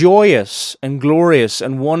is joyous and glorious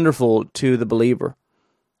and wonderful to the believer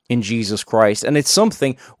in Jesus Christ. And it's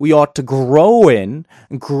something we ought to grow in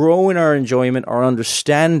our enjoyment, our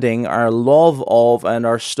understanding, our love of, and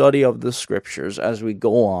our study of the Scriptures as we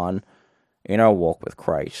go on in our walk with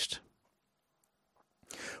Christ.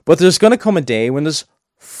 But there's going to come a day when there's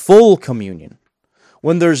full communion,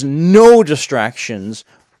 when there's no distractions,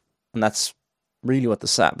 and that's really what the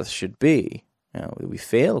Sabbath should be. We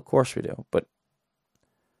fail, of course we do,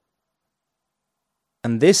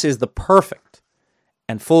 and this is the perfect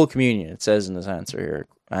and full communion, it says in this answer here,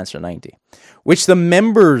 answer 90, which the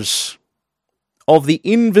members of the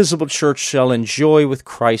invisible church shall enjoy with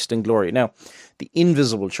Christ in glory. Now, the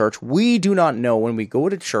invisible church, we do not know when we go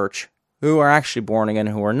to church who are actually born again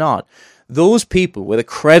and who are not. Those people with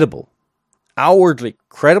a outwardly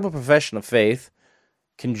credible profession of faith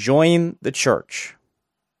can join the church.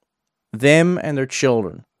 Them and their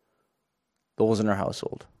children, those in their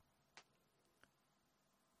household.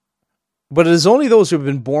 But it is only those who have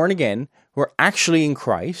been born again, who are actually in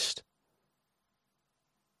Christ,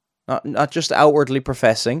 not just outwardly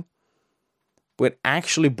professing, but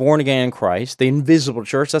actually born again in Christ, the invisible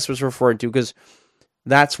church, that's what it's referred to, because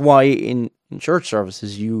that's why in church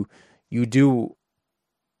services you do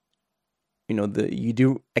you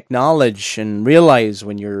do acknowledge and realize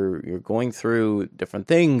when you're going through different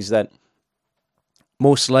things that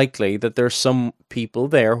most likely that there's some people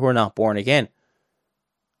there who are not born again.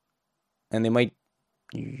 And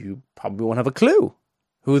you probably won't have a clue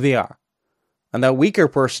who they are. And that weaker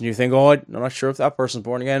person, you think, oh, I'm not sure if that person's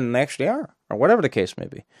born again, and they actually are, or whatever the case may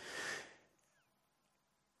be.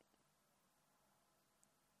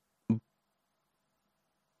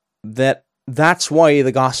 That's why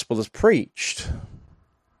the gospel is preached.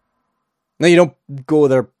 Now, you don't go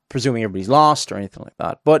there presuming everybody's lost or anything like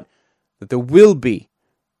that, but that there will be,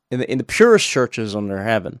 in the purest churches under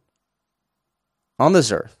heaven, on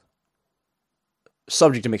this earth,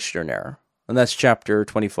 subject to mixture and error. And that's chapter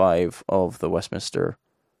 25 of the Westminster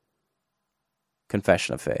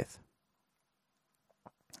Confession of Faith.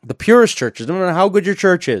 The purest churches, no matter how good your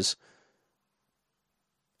church is,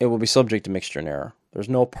 it will be subject to mixture and error. There's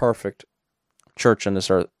no perfect church on this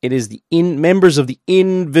earth. It is the members of the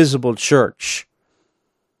invisible church.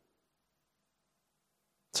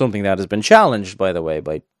 Something that has been challenged, by the way,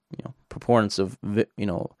 by proponents of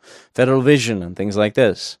federal vision and things like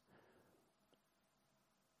this.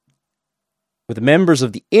 With the members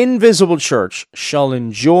of the invisible church shall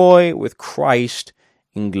enjoy with Christ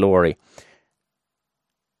in glory.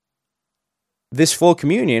 This full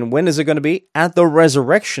communion, when is it going to be? At the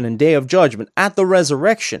resurrection and day of judgment. At the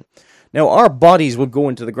resurrection. Now, our bodies will go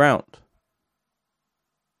into the ground.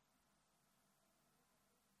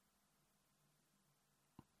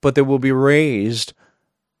 But they will be raised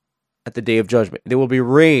at the day of judgment. They will be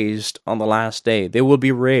raised on the last day. They will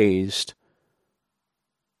be raised.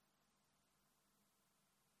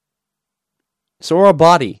 So our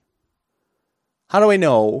body, how do I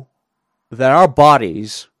know that our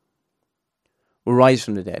bodies will rise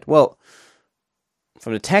from the dead? Well,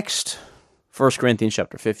 from the text, 1 Corinthians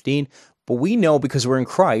chapter 15, but we know because we're in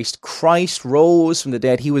Christ, Christ rose from the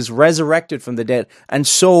dead, he was resurrected from the dead, and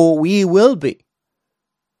so we will be.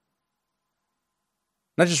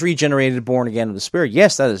 Not just regenerated, born again of the Spirit.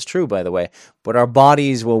 Yes, that is true, by the way, but our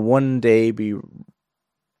bodies will one day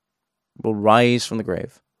will rise from the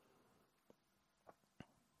grave.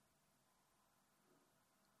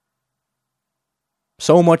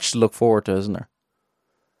 So much to look forward to, isn't there?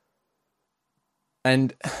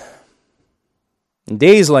 And in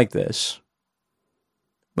days like this,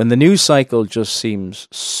 when the news cycle just seems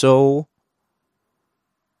so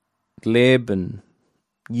glib and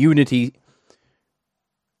unity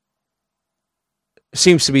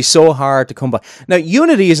seems to be so hard to come by. Now,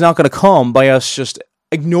 unity is not going to come by us just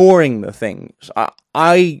ignoring the things.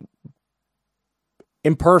 I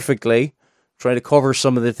imperfectly try to cover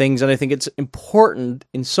some of the things, and I think it's important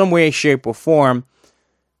in some way, shape, or form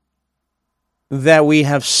that we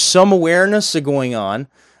have some awareness of going on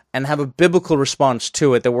and have a biblical response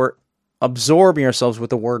to it, that we're absorbing ourselves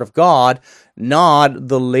with the Word of God, not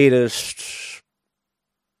the latest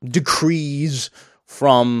decrees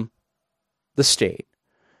from the state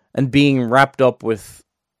and being wrapped up with,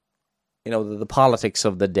 the politics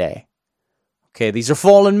of the day. Okay, these are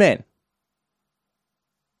fallen men.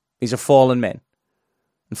 These are fallen men.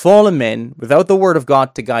 And fallen men, without the Word of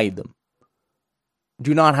God to guide them,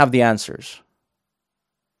 do not have the answers.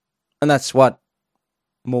 And that's what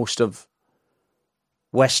most of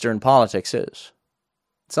Western politics is.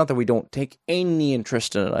 It's not that we don't take any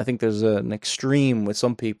interest in it. I think there's an extreme with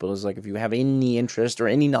some people. It's like if you have any interest or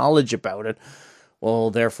any knowledge about it,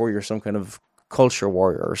 well, therefore you're some kind of culture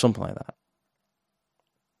warrior or something like that.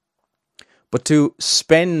 But to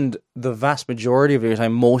spend the vast majority of your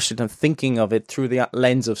time, most of the time, thinking of it through the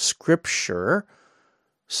lens of Scripture,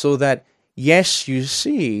 so that, yes, you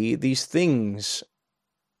see, these things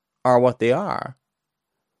are what they are,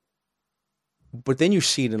 but then you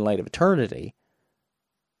see it in light of eternity,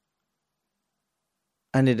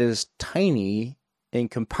 and it is tiny in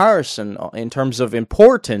comparison, in terms of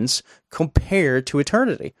importance, compared to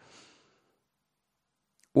eternity.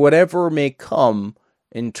 Whatever may come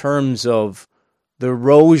in terms of the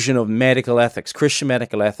erosion of medical ethics, Christian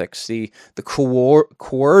medical ethics, the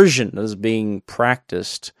coercion that is being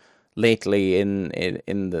practiced lately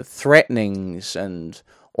in the threatenings and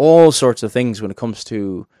all sorts of things when it comes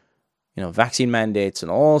to, vaccine mandates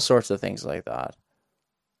and all sorts of things like that.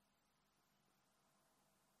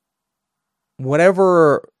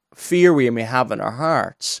 Whatever fear we may have in our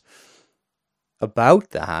hearts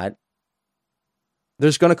about that,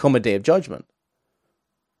 there's going to come a day of judgment,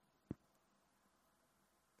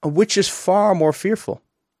 which is far more fearful.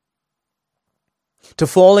 To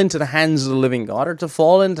fall into the hands of the living God, or to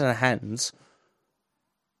fall into the hands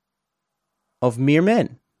of mere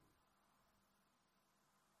men.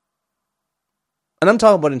 And I'm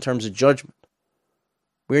talking about in terms of judgment.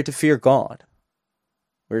 We are to fear God.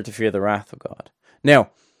 We are to fear the wrath of God.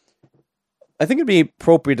 Now, I think it'd be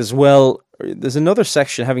appropriate as well. There's another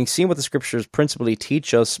section, having seen what the scriptures principally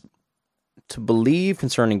teach us to believe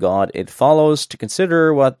concerning God, it follows to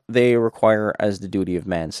consider what they require as the duty of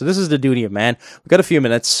man. So this is the duty of man. We've got a few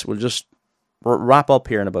minutes. We'll just wrap up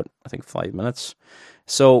here in about, I think, 5 minutes.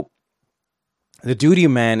 So the duty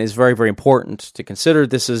of man is very, very important to consider.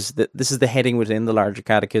 This is the heading within the larger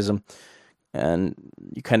catechism. And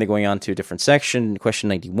you're kind of going on to a different section. Question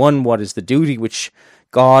 91, what is the duty which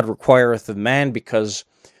God requireth of man? Because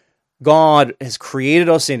God has created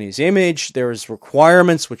us in his image. There's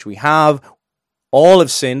requirements which we have. All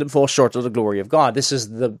have sinned and fall short of the glory of God. This is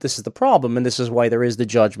the problem, and this is why there is the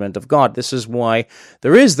judgment of God. This is why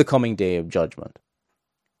there is the coming day of judgment.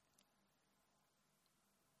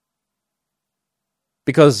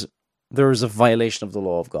 Because there is a violation of the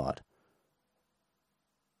law of God.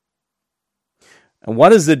 And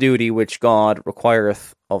what is the duty which God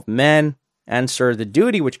requireth of man? Answer, the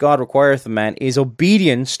duty which God requireth of man is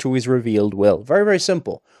obedience to his revealed will. Very, very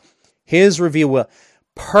simple. His revealed will.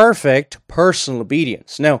 Perfect personal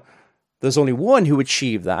obedience. Now, there's only one who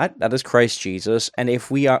achieved that. That is Christ Jesus. And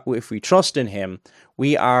if we trust in him,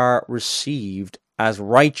 we are received as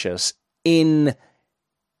righteous in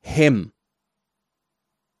him.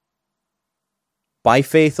 By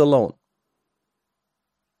faith alone.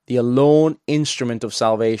 The alone instrument of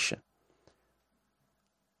salvation.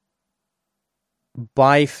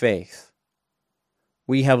 By faith,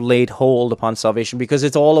 we have laid hold upon salvation because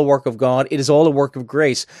it's all a work of God. It is all a work of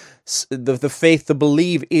grace. The faith to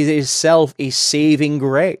believe is itself a saving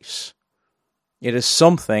grace. It is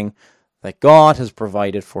something that God has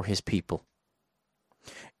provided for his people.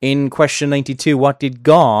 In question 92, what did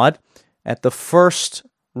God at the first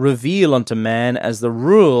reveal unto man as the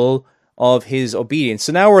rule of his obedience?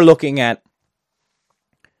 So now we're looking at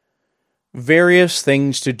various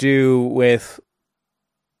things to do with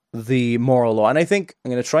the moral law. And I think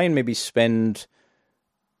I'm going to try and maybe spend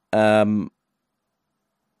a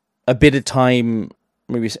bit of time,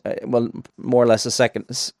 maybe, more or less a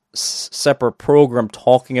separate program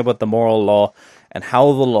talking about the moral law and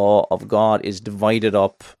how the law of God is divided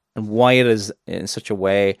up and why it is in such a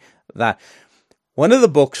way that one of the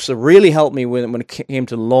books that really helped me when it came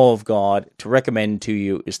to the law of God to recommend to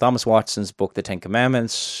you is Thomas Watson's book, The Ten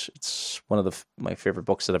Commandments. It's one of my favorite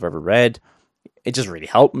books that I've ever read. It just really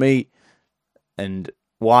helped me. And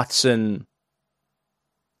Watson,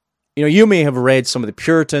 you may have read some of the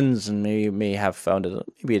Puritans and may have found it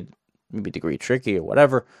maybe a degree tricky or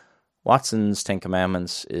whatever. Watson's Ten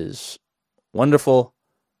Commandments is wonderful.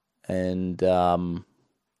 And I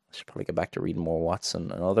should probably get back to reading more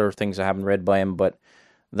Watson and other things I haven't read by him. But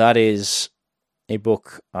that is a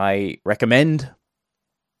book I recommend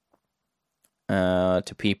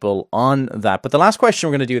to people on that. But the last question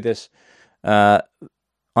we're going to do this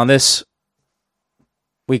on this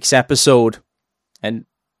week's episode, and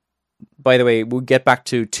by the way, we'll get back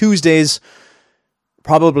to Tuesdays.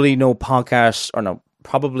 Probably no podcast,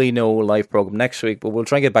 probably no live program next week, but we'll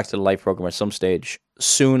try and get back to the live program at some stage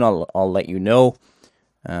soon. I'll let you know.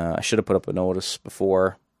 I should have put up a notice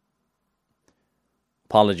before.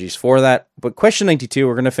 Apologies for that. But question 92,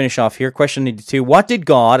 we're going to finish off here. Question 92, what did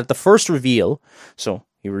God at the first reveal? So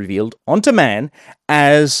he revealed unto man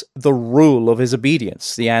as the rule of his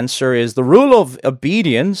obedience. The answer is the rule of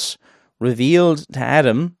obedience revealed to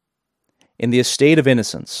Adam in the estate of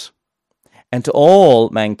innocence and to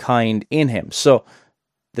all mankind in him. So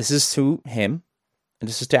this is to him, and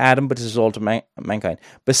this is to Adam, but this is all to mankind.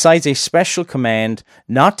 Besides a special command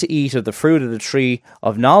not to eat of the fruit of the tree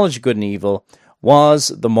of knowledge of good and evil was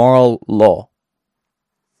the moral law.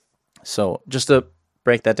 So just to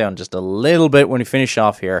break that down just a little bit when we finish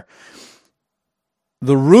off here.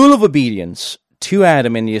 The rule of obedience to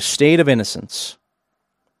Adam in the estate of innocence,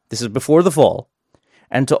 this is before the fall,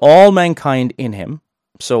 and to all mankind in him.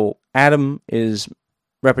 So Adam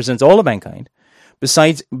represents all of mankind.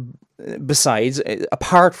 Besides,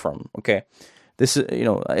 apart from, this is,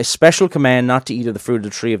 a special command not to eat of the fruit of the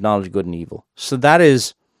tree of knowledge of good and evil. So that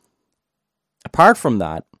is, apart from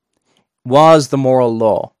that, was the moral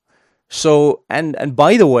law. So, and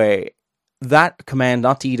by the way, that command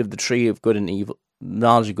not to eat of the tree of good and evil,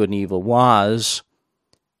 knowledge of good and evil, was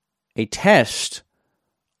a test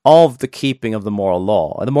of the keeping of the moral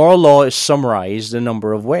law. And the moral law is summarized in a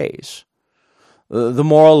number of ways. The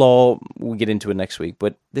moral law, we'll get into it next week,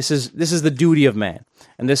 but this is the duty of man,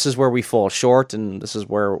 and this is where we fall short, and this is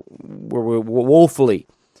where we're woefully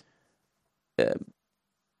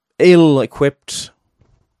ill-equipped.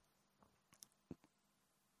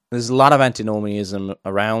 There's a lot of antinomianism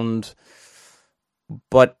around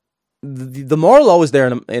But the moral law is there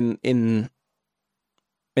in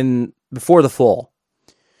before the fall.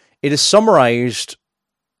 It is summarized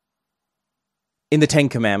in the Ten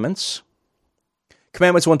Commandments.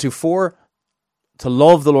 Commandments 1 to 4, to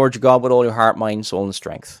love the Lord your God with all your heart, mind, soul, and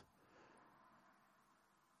strength.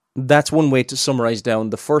 That's one way to summarize down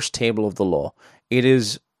the first table of the law. It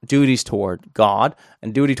is duties toward God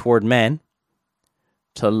and duty toward men,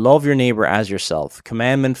 to love your neighbor as yourself.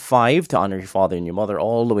 Commandment 5, to honor your father and your mother,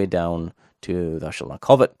 all the way down to thou shalt not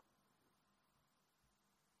covet.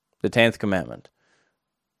 The 10th commandment.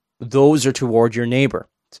 Those are toward your neighbor.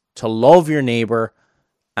 To love your neighbor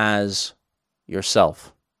as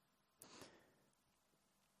yourself.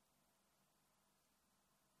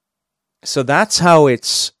 So that's how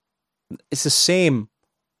it's the same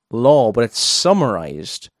law, but it's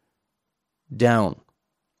summarized down.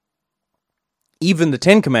 Even the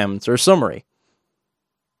 10 commandments are a summary.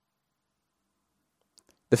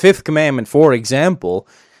 The 5th commandment, for example,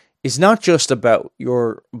 is not just about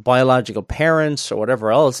your biological parents or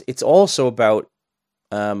whatever else. It's also about,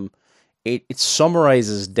 it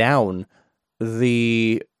summarizes down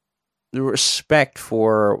the respect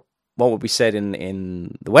for what would be said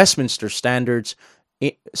in the Westminster Standards,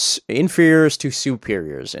 inferiors to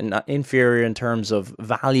superiors, and not inferior in terms of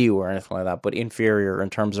value or anything like that, but inferior in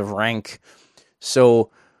terms of rank. So,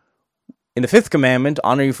 in the 5th commandment,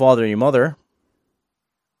 honor your father and your mother.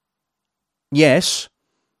 Yes,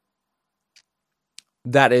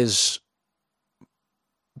 that is,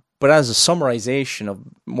 but as a summarization of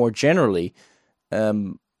more generally,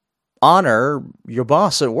 honor your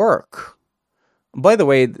boss at work. By the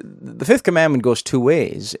way, the 5th commandment goes two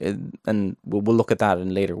ways, and we'll look at that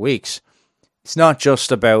in later weeks. It's not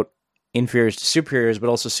just about inferiors to superiors, but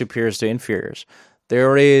also superiors to inferiors.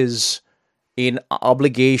 There is an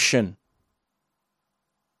obligation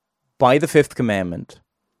by the 5th commandment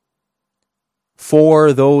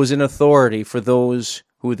for those in authority, for those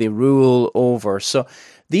who they rule over. So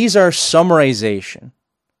these are summarization.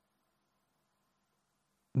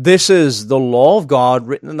 This is the law of God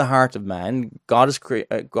written in the heart of man. God has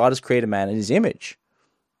created man in his image.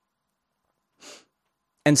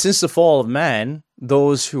 And since the fall of man,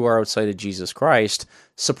 those who are outside of Jesus Christ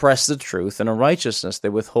suppress the truth and unrighteousness. They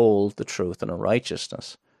withhold the truth and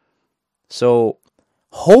unrighteousness. So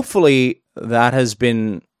hopefully that has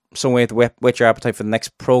been some way to whet your appetite for the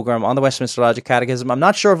next program on the Westminster Logic Catechism. I'm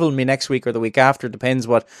not sure if it'll be next week or the week after. It depends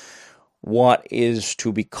what is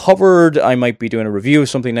to be covered. I might be doing a review of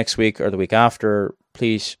something next week or the week after.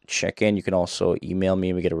 Please check in. You can also email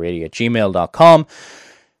me, megiddoradio@gmail.com.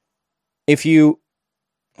 If you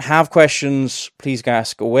have questions, please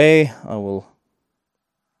ask away. I will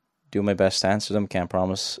do my best to answer them. Can't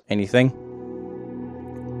promise anything.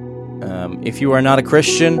 If you are not a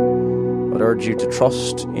Christian, I would urge you to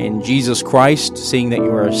trust in Jesus Christ, seeing that you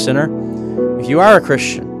are a sinner. If you are a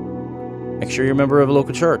Christian, make sure you're a member of a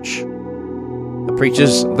local church that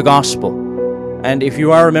preaches the gospel. And if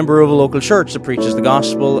you are a member of a local church that preaches the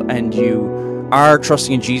gospel and you are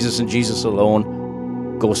trusting in Jesus and Jesus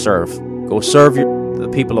alone, go serve. Go serve the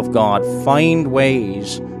people of God. Find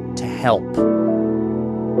ways to help.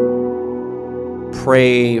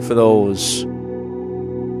 Pray for those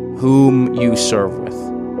whom you serve with.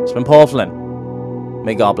 It's been Paul Flynn.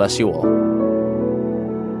 May God bless you all.